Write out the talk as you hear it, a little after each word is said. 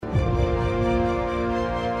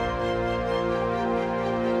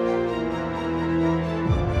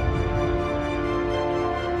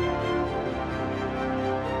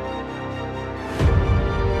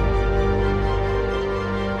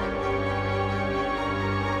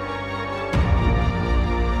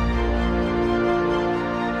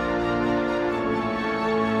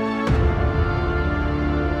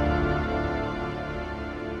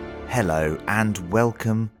Hello and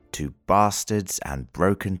welcome to Bastards and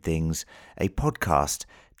Broken Things, a podcast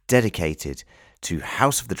dedicated to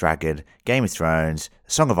House of the Dragon, Game of Thrones,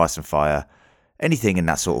 Song of Ice and Fire, anything in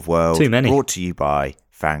that sort of world. Too many. Brought to you by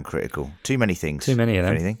Fan Critical. Too many things. Too many of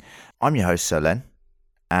them. If anything. I'm your host, Sir Len,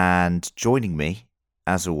 and joining me,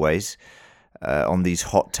 as always, on these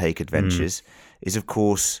hot take adventures is, of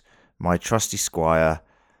course, my trusty squire,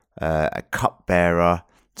 a cupbearer,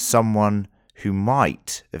 someone who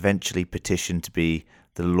might eventually petition to be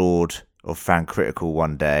the Lord of Fan Critical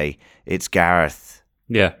one day. It's Gareth.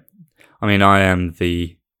 Yeah. I mean, I am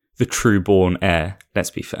the true-born heir,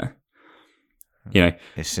 let's be fair. You know.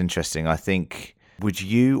 It's interesting. I think, would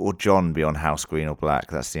you or John be on House Green or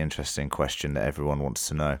Black? That's the interesting question that everyone wants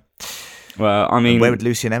to know. Well, I mean... And where would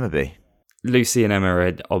Lucy and Emma be? Lucy and Emma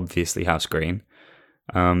are obviously House Green.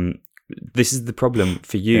 This is the problem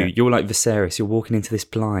for you. Yeah. You're like Viserys. You're walking into this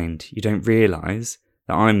blind. You don't realise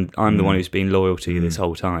that I'm the one who's been loyal to you this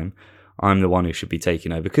whole time. I'm the one who should be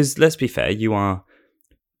taking over. Because let's be fair, you're on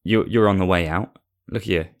the way out. Look at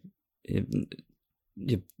you.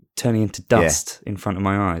 You're turning into dust in front of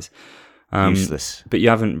my eyes. Useless. But you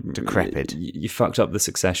haven't... Decrepit. You fucked up the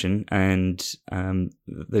succession, and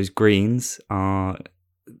those Greens are...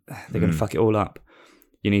 They're going to fuck it all up.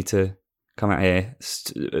 You need to come out here,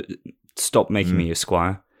 stop making me your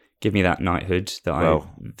squire, give me that knighthood that I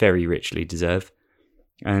very richly deserve,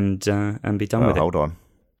 and be done with it.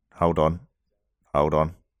 Hold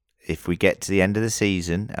on. If we get to the end of the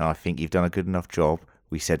season, and I think you've done a good enough job,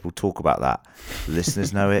 we said we'll talk about that. The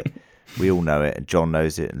listeners know it, we all know it, and John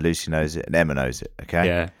knows it, and Lucy knows it, and Emma knows it. Okay.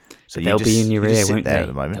 Yeah. So they'll be in your ear, won't they? At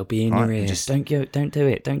the moment. They'll be in your ear. Don't do it. Don't give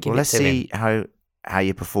it to him. Let's see how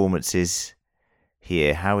your performance is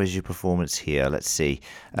here. How is your performance here? Let's see.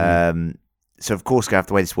 So, of course, Gav,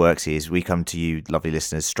 the way this works is we come to you, lovely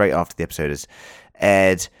listeners, straight after the episode has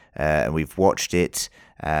aired, and we've watched it,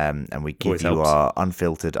 and we give Always you helps. our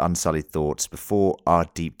unfiltered, unsullied thoughts before our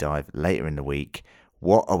deep dive later in the week.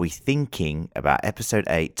 What are we thinking about episode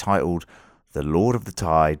 8, titled The Lord of the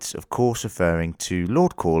Tides, of course referring to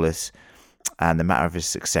Lord Corlys and the matter of his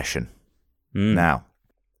succession. Now,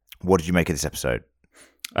 what did you make of this episode?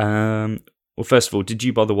 Well, first of all, did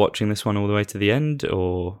you bother watching this one all the way to the end,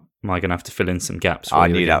 or am I going to have to fill in some gaps for I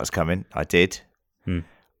you knew again? that was coming. I did.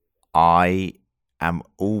 I am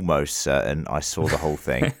almost certain I saw the whole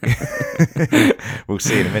thing. We'll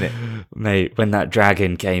see in a minute. Mate, when that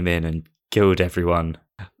dragon came in and killed everyone,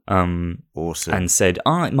 Awesome. and said,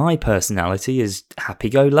 my personality is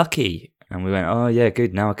happy-go-lucky. And we went, oh, yeah,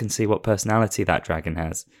 good. Now I can see what personality that dragon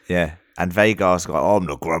has. Yeah. And Vagar's like, I'm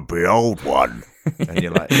the grumpy old one. And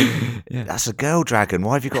you're like, that's a girl dragon.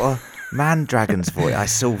 Why have you got a man dragon's voice? I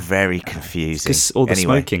saw very confusing. Because all the Anyway,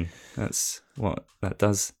 smoking, that's what that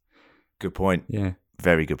does. good point. Yeah.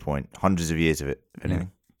 Very good point. Hundreds of years of it. Anyway.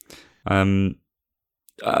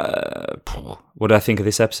 What do I think of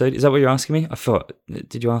this episode? Is that what you're asking me? I thought,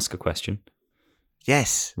 did you ask a question?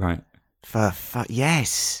 Yes. Right.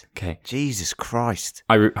 Yes. Okay. Jesus Christ.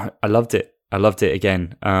 I loved it. I loved it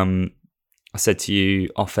again. I said to you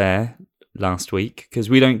off air last week, because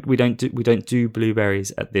we don't do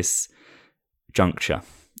blueberries at this juncture.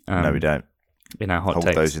 No, we don't. In our hot Hold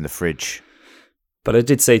takes. those in the fridge. But I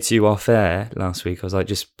did say to you off air last week, I was like,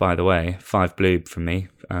 just by the way, 5 bloob from me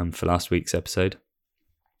for last week's episode.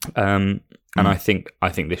 And I think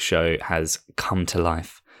this show has come to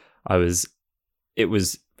life. It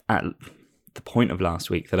was at the point of last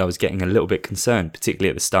week that I was getting a little bit concerned, particularly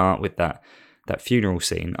at the start with that funeral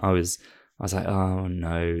scene. I was like, oh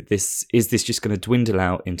no, is this just going to dwindle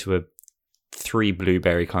out into a 3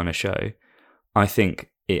 blueberry kind of show? I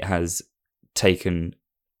think it has taken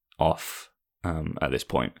off at this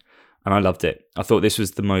point, and I loved it. I thought this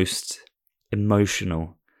was the most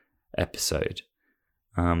emotional episode.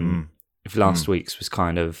 If last week's was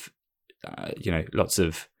kind of, lots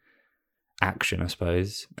of action, I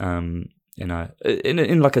suppose, in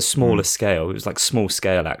like a smaller scale. It was like small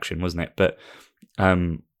scale action, wasn't it? But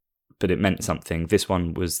it meant something. This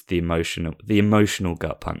one was the emotional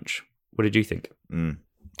gut punch. What did you think?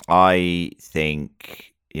 I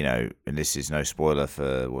think, and this is no spoiler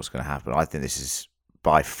for what's going to happen, I think this is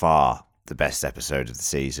by far the best episode of the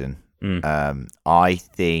season. I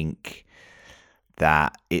think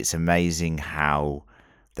that it's amazing how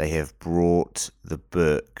they have brought the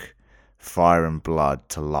book Fire and Blood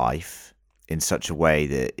to life in such a way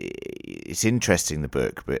that it's interesting, the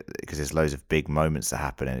book, but because there's loads of big moments that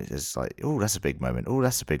happen, and it's like, oh, that's a big moment, oh,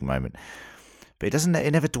 that's a big moment, but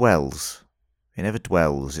it never dwells.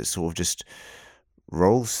 It sort of just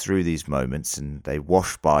rolls through these moments and they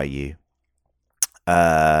wash by you.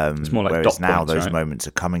 It's more like whereas dot now points, those right? moments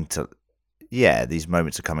are coming to, these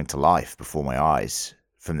moments are coming to life before my eyes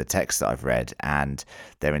from the text that I've read, and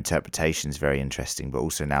their interpretation is very interesting. But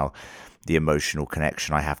also now the emotional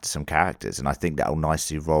connection I have to some characters, and I think that'll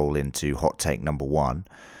nicely roll into hot take number 1,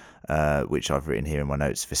 which I've written here in my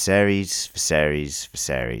notes: Viserys,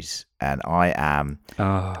 and I am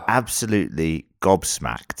absolutely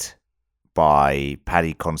gobsmacked by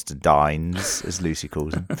Paddy Considine's, as Lucy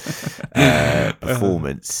calls him,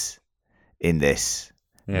 performance in this.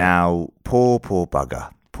 Yeah. Now, poor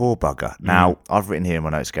bugger. Now, I've written here in my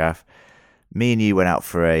notes, Gareth, me and you went out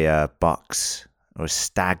for a bucks or a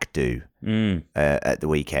stag do at the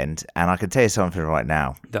weekend, and I can tell you something right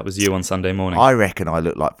now. That was you on Sunday morning. I reckon I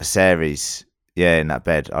look like Viserys. Yeah, in that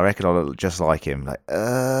bed. I reckon I look just like him. Like,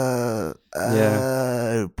 poor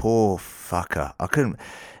fucker. I couldn't.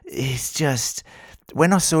 It's just,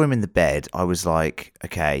 when I saw him in the bed, I was like,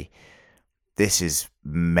 okay, this is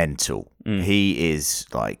mental. He is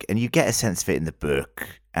like, and you get a sense of it in the book,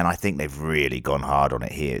 and I think they've really gone hard on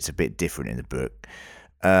it here. It's a bit different in the book.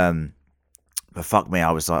 But fuck me,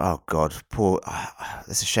 I was like, oh God, poor,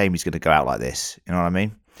 it's a shame he's going to go out like this. You know what I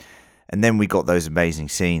mean? And then we got those amazing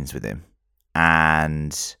scenes with him,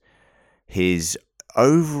 and his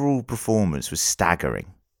overall performance was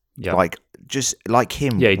staggering. Yeah. Like, just like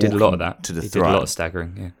him. Yeah, he did a lot of that. To the he throne. did a lot of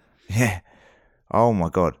staggering, yeah. Yeah. Oh my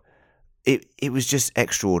God. It was just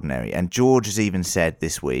extraordinary. And George has even said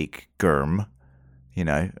this week, Gurm, you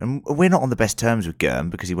know, and we're not on the best terms with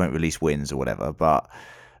Gurm because he won't release wins or whatever, but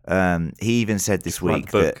he even said this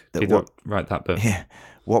week that write that book. Yeah,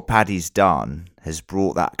 what Paddy's done has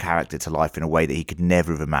brought that character to life in a way that he could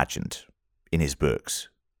never have imagined in his books,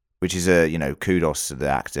 which is kudos to the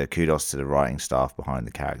actor, kudos to the writing staff behind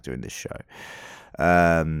the character in this show.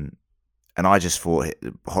 And I just thought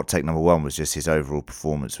hot take number 1 was just his overall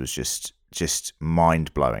performance was just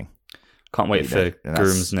mind blowing. Can't wait for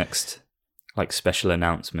Gurm's next special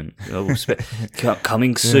announcement.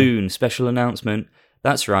 Coming soon, special announcement.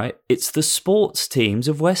 That's right. It's the sports teams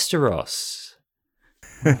of Westeros.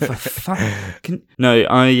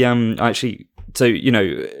 Actually. So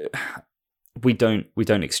we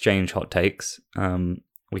don't exchange hot takes.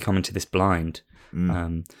 We come into this blind,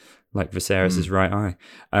 like Viserys' right eye,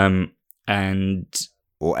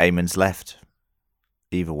 or Aemon's left.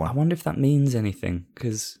 Either one. I wonder if that means anything,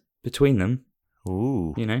 because between them,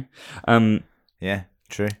 yeah,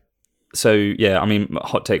 true. So yeah, I mean,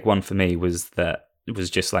 hot take 1 for me was that it was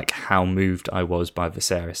just like how moved I was by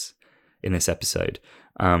Viserys in this episode,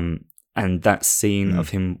 and that scene of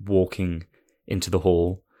him walking into the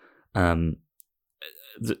hall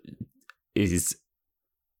is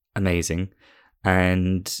amazing,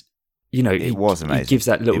 and it was amazing. He gives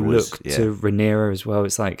that little look to Rhaenyra as well.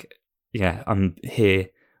 It's like, yeah, I'm here.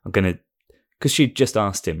 I'm gonna, because she just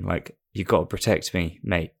asked him, like, you got to protect me,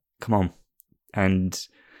 mate. Come on, and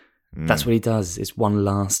that's what he does. It's one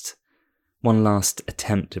last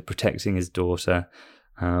attempt at protecting his daughter.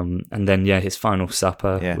 And then, his final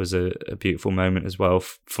supper was a beautiful moment as well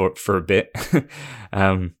for a bit.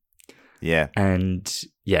 And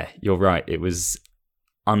you're right. It was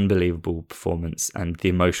unbelievable performance, and the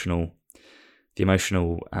emotional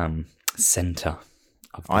center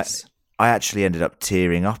of this. I actually ended up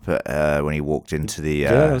tearing up when he walked into the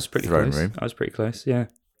throne room. I was pretty close. Yeah.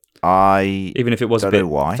 Even if it was a bit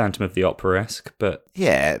Phantom of the Opera-esque, but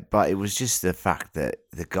but it was just the fact that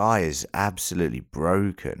the guy is absolutely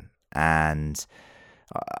broken, and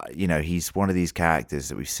he's one of these characters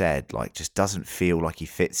that we've said just doesn't feel like he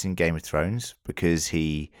fits in Game of Thrones, because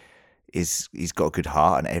he's got a good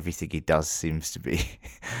heart, and everything he does seems to be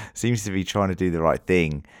trying to do the right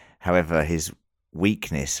thing. However, his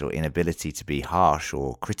weakness or inability to be harsh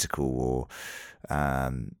or critical or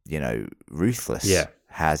ruthless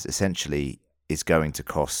has essentially is going to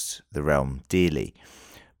cost the realm dearly.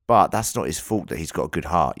 But that's not his fault that he's got a good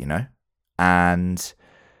heart, and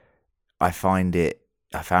I found it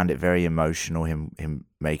very emotional, him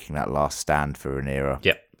making that last stand for Rhaenyra.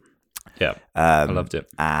 I loved it.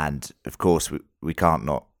 And of course we can't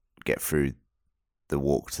not get through the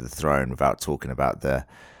walk to the throne without talking about the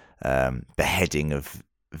beheading of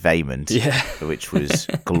Vaemond, which was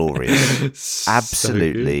glorious.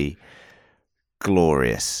 Absolutely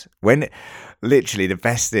glorious. When literally the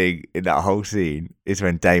best thing in that whole scene is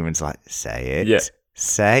when Daemon's like, say it.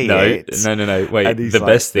 Say it. No. Wait, the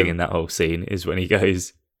best thing in that whole scene is when he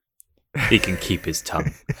goes, he can keep his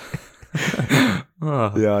tongue. Yeah,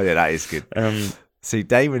 that is good. See,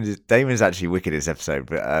 Daemon's actually wicked in this episode,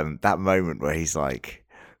 but that moment where he's like,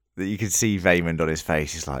 that you can see Vaemond on his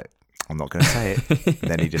face, he's like, I'm not going to say it.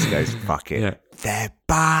 And then he just goes, fuck it. Yeah. They're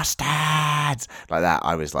bastards! lads, like that.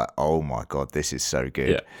 I was like, oh my God, this is so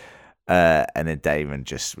good. And then Daemon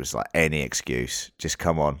just was like, any excuse, just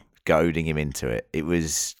come on, goading him into it. It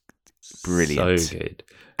was brilliant. So good.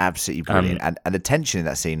 Absolutely brilliant. And the tension in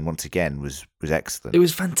that scene, once again, was excellent. It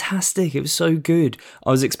was fantastic. It was so good.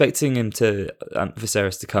 I was expecting him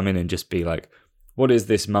Viserys to come in and just be like, what is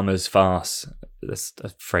this mama's farce? That's a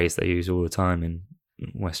phrase they use all the time in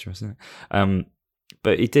Westeros, isn't it?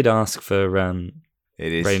 But he did ask for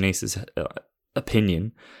Rhaenys's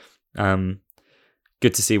opinion.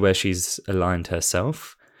 Good to see where she's aligned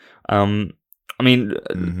herself. I mean,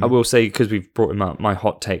 I will say, because we've brought him up, my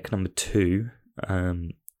hot take number 2,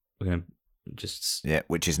 we're going to just... Yeah,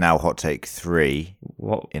 which is now hot take 3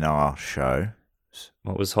 in our show.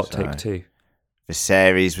 What was hot take 2?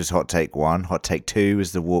 Viserys was hot take 1. Hot take 2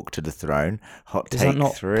 was the walk to the throne. Hot take 3... Is that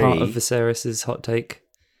not part of Viserys' hot take?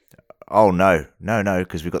 Oh, no,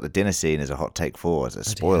 because we've got the dinner scene as a hot take 4, as a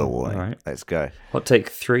spoiler warning. Right. Let's go. Hot take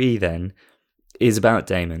 3, then, is about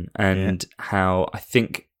Daemon and how I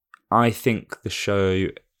think the show,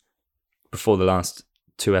 before the last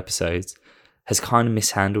 2 episodes, has kind of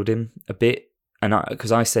mishandled him a bit. And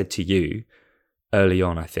because I said to you early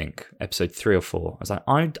on, I think, episode 3 or 4, I was like,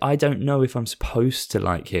 I don't know if I'm supposed to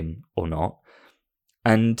like him or not.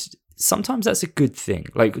 And sometimes that's a good thing.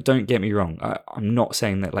 Like, don't get me wrong. I'm not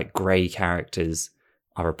saying that like grey characters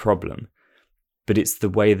are a problem, but it's the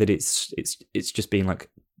way that it's just being like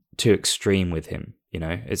too extreme with him. You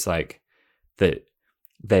know, it's like that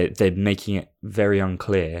they're making it very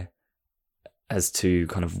unclear as to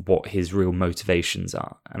kind of what his real motivations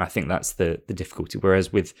are. And I think that's the difficulty.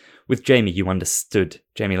 Whereas with Jaime, Jaime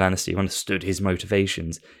Lannister, you understood his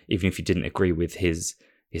motivations, even if you didn't agree with his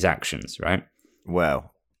actions, right?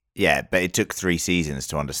 Well, yeah, but it took 3 seasons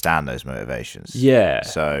to understand those motivations. Yeah.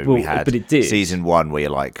 So we had but it did. Season 1 where you're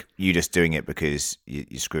like, you're just doing it because you're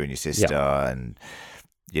screwing your sister, and,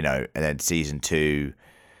 you know, and then season 2...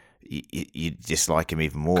 You dislike him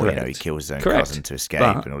even more. Correct. You know, he kills his own cousin to escape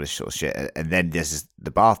and all this sort of shit. And then there's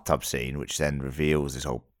the bathtub scene, which then reveals this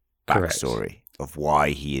whole backstory of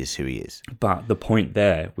why he is who he is. But the point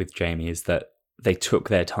there with Jaime is that they took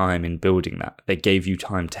their time in building that. They gave you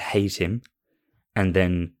time to hate him, and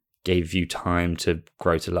then gave you time to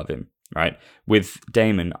grow to love him, right? With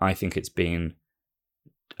Daemon, I think it's been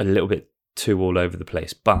a little bit too all over the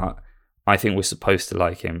place, but I think we're supposed to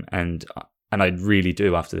like him, and I really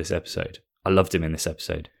do after this episode. I loved him in this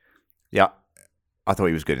episode. Yeah, I thought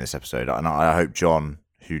he was good in this episode. And I hope John,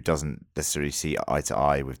 who doesn't necessarily see eye to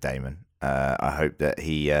eye with Daemon, I hope that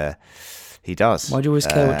he does. Why do you always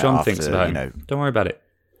care what John thinks about him? You know, don't worry about it.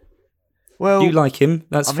 Well, you like him,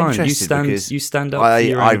 that's fine. You stand up for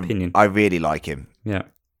your own opinion. I really like him. Yeah.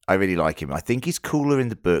 I really like him. I think he's cooler in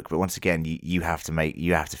the book, but once again, you have to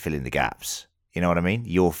fill in the gaps. You know what I mean?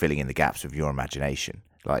 You're filling in the gaps with your imagination,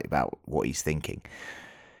 like about what he's thinking.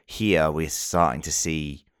 Here, we're starting to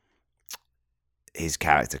see his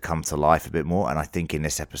character come to life a bit more, and I think in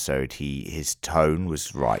this episode, his tone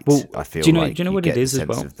was right. Well, I feel do like you know what it is the as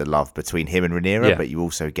well? sense of the love between him and Rhaenyra, but you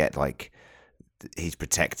also get like he's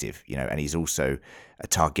protective, you know, and he's also a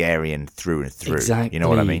Targaryen through and through. Exactly. You know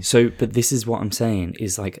what I mean? So, but this is what I'm saying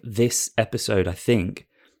is like this episode, I think,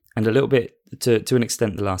 and a little bit to an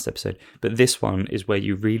extent the last episode, but this one is where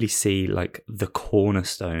you really see like the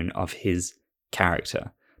cornerstone of his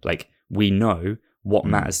character. Like we know what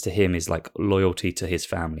matters to him is like loyalty to his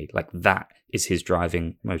family. Like that is his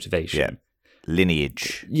driving motivation. Yeah.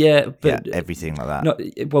 Lineage. Yeah, but everything like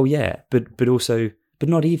that. But also, but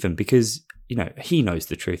not even, because you know he knows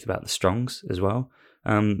the truth about the Strongs as well.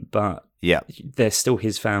 But they're still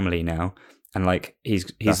his family now, and like he's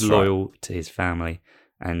That's loyal to his family,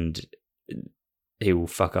 and he will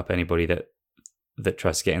fuck up anybody that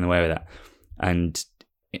tries to get in the way with that, and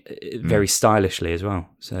very stylishly as well.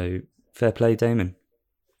 So fair play, Daemon.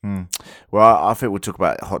 Well, I think we'll talk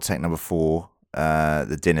about hot take number 4,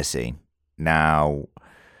 the dinner scene. Now,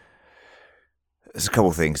 there's a couple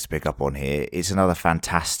of things to pick up on here. It's another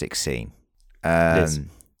fantastic scene.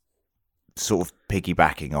 Sort of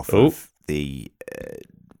piggybacking off of the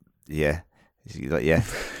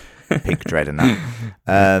Pink Dread and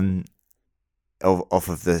that. Off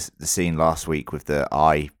of the scene last week with the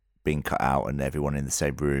eye being cut out and everyone in the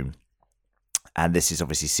same room. And this is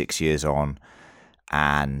obviously 6 years on,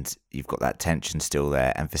 and you've got that tension still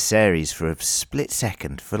there. And Viserys, for a split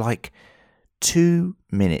second, for like 2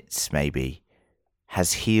 minutes maybe,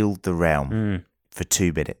 has healed the realm for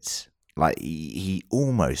 2 minutes. Like he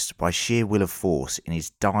almost, by sheer will of force, in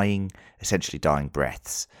his essentially dying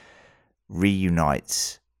breaths,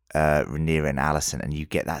 reunites Rhaenyra and Alicent, and you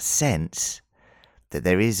get that sense that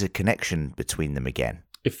there is a connection between them again.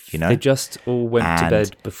 If you know? they just all went to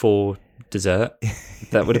bed before dessert,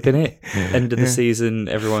 that would have been it. End of the season,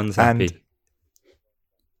 everyone's happy. And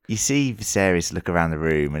you see Viserys look around the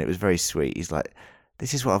room, and it was very sweet. He's like,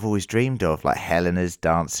 "This is what I've always dreamed of." Like Helena's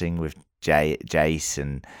dancing with Jace,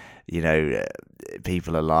 and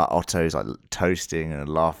people are Otto's like toasting and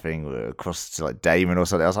laughing across to like Daemon or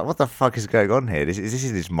something. I was like, "What the fuck is going on here? Is this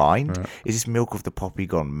in his mind? Right. Is this Milk of the Poppy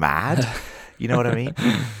gone mad?" You know what I mean?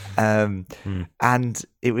 And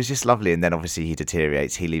it was just lovely. And then obviously he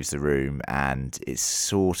deteriorates. He leaves the room, and it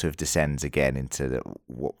sort of descends again into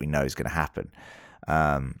what we know is going to happen.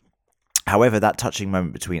 However, that touching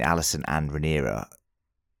moment between Alicent and Rhaenyra,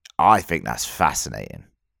 I think that's fascinating,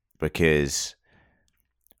 because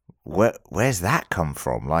where's that come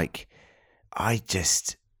from? Like, I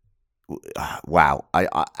just wow. I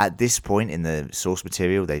at this point in the source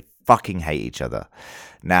material, they fucking hate each other.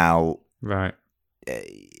 Now, right.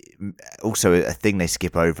 Also, a thing they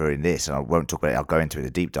skip over in this, and I won't talk about it, I'll go into it in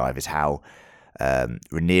a deep dive, is how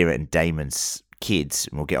Rhaenyra and Daemon's kids,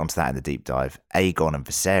 and we'll get onto that in the deep dive, Aegon and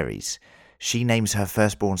Viserys, she names her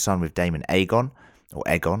firstborn son with Daemon Aegon,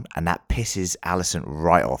 and that pisses Alicent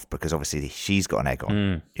right off, because obviously she's got an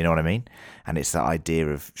Aegon. You know what I mean? And it's that idea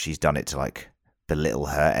of she's done it to like belittle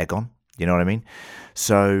her Aegon. You know what I mean?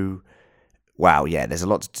 So, wow, yeah, there's a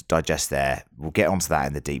lot to digest there. We'll get onto that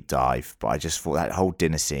in the deep dive, but I just thought that whole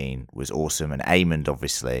dinner scene was awesome. And Aemond,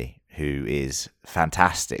 obviously, who is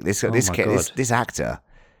fantastic. This actor,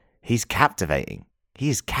 he's captivating. He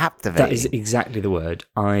is captivating. That is exactly the word.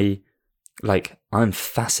 I'm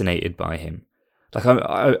fascinated by him. Like,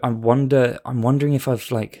 I'm wondering if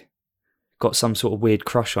I've like got some sort of weird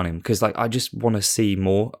crush on him, because like I just want to see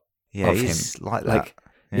more of him. Like that. Like,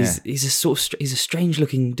 yeah. He's a sort of he's a strange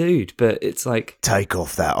looking dude, but it's like, take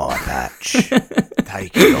off that eye patch.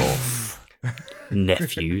 Take it off.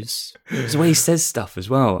 Nephews. It's the way he says stuff as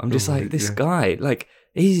well. I'm just like, this guy, like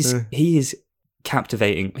he is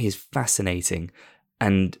captivating. He's fascinating,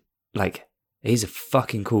 and like he's a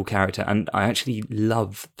fucking cool character. And I actually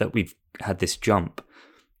love that we've had this jump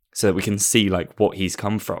so that we can see like what he's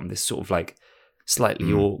come from. This sort of like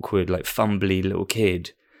slightly awkward, like fumbly little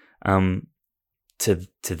kid, to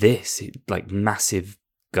this like massive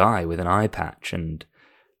guy with an eye patch and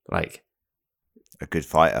like a good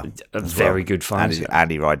fighter, a very good fighter.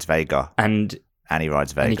 And he rides Vhagar, and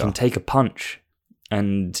he can take a punch,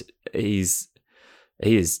 and he's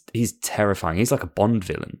terrifying. He's like a Bond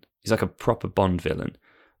villain. He's like a proper Bond villain.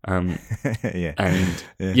 Yeah. And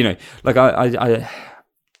you know, like I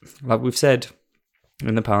like we've said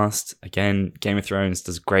in the past, again, Game of Thrones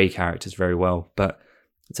does grey characters very well, but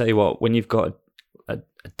I tell you what, when you've got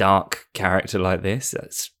a dark character like this,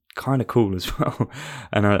 that's kind of cool as well.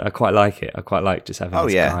 And I quite like it. I quite like just having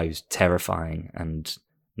this guy who's terrifying and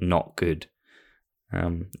not good.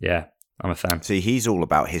 Yeah, I'm a fan. See, he's all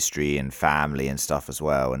about history and family and stuff as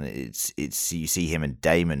well, and it's you see him and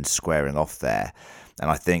Daemon squaring off there,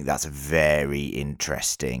 and I think that's a very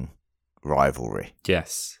interesting rivalry.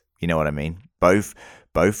 Yes, you know what I mean. Both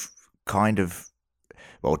kind of.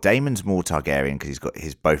 Well, Daemon's more Targaryen because he's got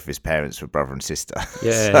both of his parents were brother and sister.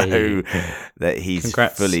 Yeah, so that he's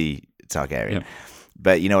fully Targaryen. Yeah.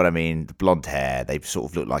 But you know what I mean? The blonde hair, they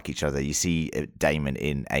sort of look like each other. You see Daemon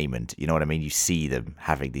in Aemond. You know what I mean? You see them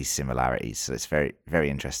having these similarities. So it's very,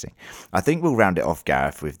 very interesting. I think we'll round it off,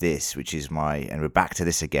 Gareth, with this, which is and we're back to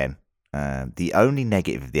this again. The only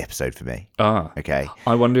negative of the episode for me. Okay.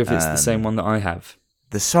 I wonder if it's the same one that I have.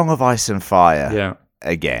 The Song of Ice and Fire. Yeah.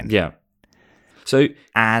 Again. Yeah. So,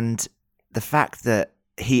 and the fact that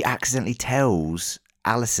he accidentally tells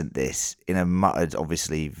Alicent this in a muttered,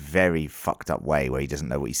 obviously very fucked up way where he doesn't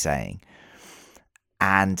know what he's saying.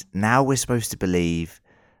 And now we're supposed to believe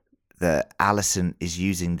that Alicent is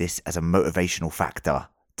using this as a motivational factor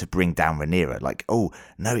to bring down Rhaenyra. Like, oh,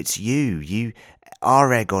 no, it's you. Our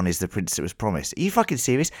Aegon is the prince that was promised. Are you fucking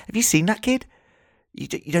serious? Have you seen that kid? You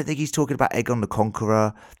don't think he's talking about Aegon the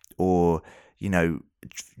Conqueror, or, you know,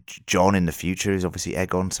 Jon in the future is obviously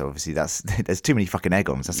Aegon, so obviously there's too many fucking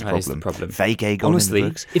Aegons. That's the problem. Fake Aegon, honestly, in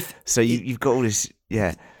the books. You've got all this.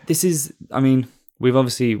 Yeah, this is. I mean, we've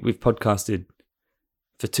podcasted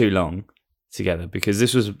for too long together, because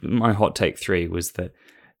this was my hot take 3 was that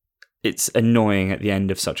it's annoying at the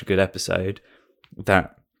end of such a good episode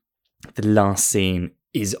that the last scene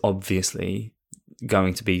is obviously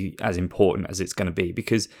going to be as important as it's going to be,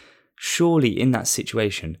 because surely in that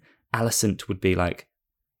situation, Alicent would be like,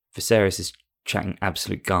 Viserys is chatting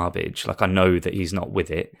absolute garbage. Like, I know that he's not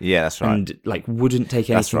with it. Yeah, that's right. And like, wouldn't take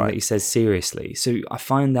anything that he says seriously. So I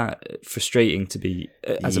find that frustrating to be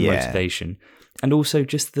as a motivation, and also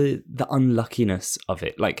just the unluckiness of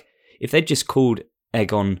it. Like, if they'd just called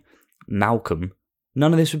Aegon Malcolm,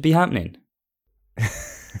 none of this would be happening.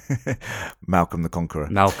 Malcolm the Conqueror.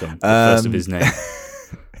 Malcolm, the first of his name.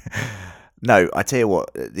 No, I tell you what,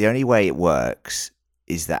 the only way it works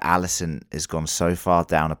is that Alicent has gone so far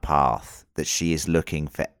down a path that she is looking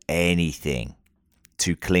for anything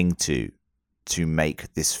to cling to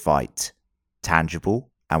make this fight tangible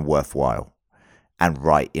and worthwhile and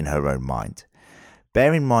right in her own mind.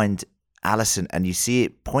 Bear in mind, Alicent, and you see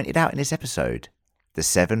it pointed out in this episode, the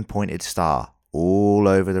 7-pointed star all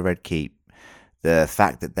over the Red Keep, the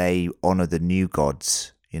fact that they honour the new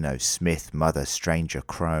gods, you know, Smith, Mother, Stranger,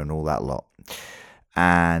 Crone, all that lot.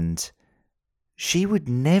 And she would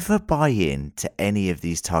never buy in to any of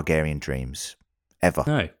these Targaryen dreams, ever.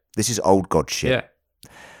 No. This is old god shit. Yeah.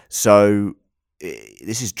 So,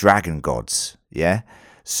 this is dragon gods, yeah?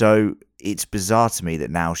 So, it's bizarre to me that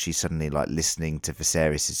now she's suddenly, like, listening to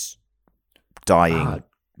Viserys' dying...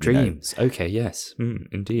 dreams. Okay, yes.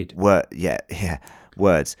 Indeed.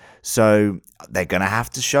 Words. So they're going to have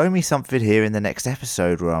to show me something here in the next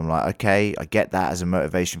episode where I'm like, okay, I get that as a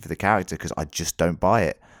motivation for the character, because I just don't buy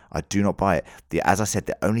it. I do not buy it. As I said,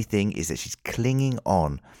 the only thing is that she's clinging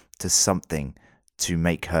on to something to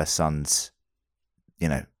make her sons, you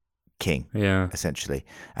know, king, essentially,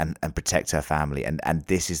 and protect her family. And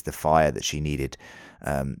this is the fire that she needed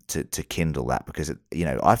to kindle that, because, you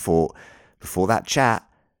know, I thought before that chat,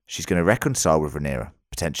 she's going to reconcile with Rhaenyra,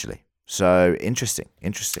 potentially. So, interesting.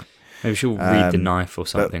 Maybe she'll read the knife or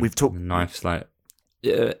something. We've talked... The knife's like,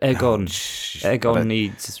 Aegon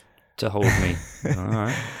needs to hold me. All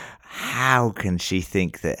right. How can she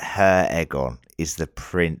think that her Aegon is the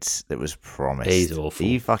prince that was promised? He's awful.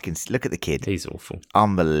 You fucking... Look at the kid. He's awful.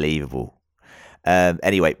 Unbelievable.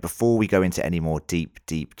 Anyway, before we go into any more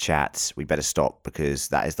deep chats, we better stop, because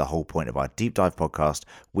that is the whole point of our Deep Dive podcast,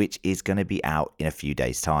 which is going to be out in a few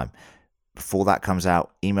days' time. Before that comes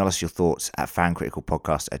out, email us your thoughts at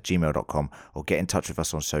fancriticalpodcast@gmail.com, or get in touch with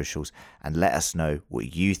us on socials and let us know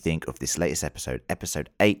what you think of this latest episode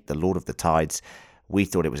 8, The Lord of the Tides. We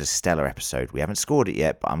thought it was a stellar episode. We haven't scored it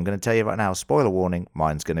yet, but I'm going to tell you right now, spoiler warning,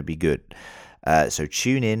 mine's going to be good. So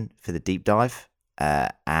tune in for the deep dive.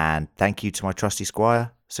 And thank you to my trusty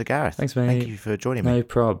squire, Sir Gareth. Thanks, mate. Thank you for joining me. No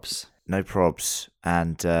probs.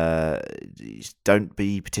 And don't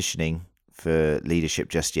be petitioning for leadership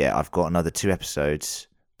just yet. I've got another 2 episodes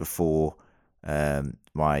before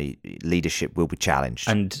my leadership will be challenged.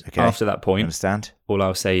 And after that point, understand? All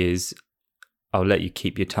I'll say is, I'll let you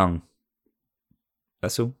keep your tongue.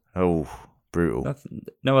 That's all. Oh, brutal.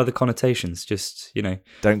 No other connotations, just, you know.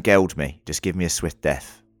 Don't geld me. Just give me a swift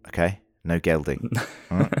death, okay? No gelding.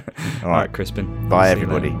 All right, Crispin. Bye,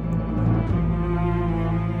 everybody.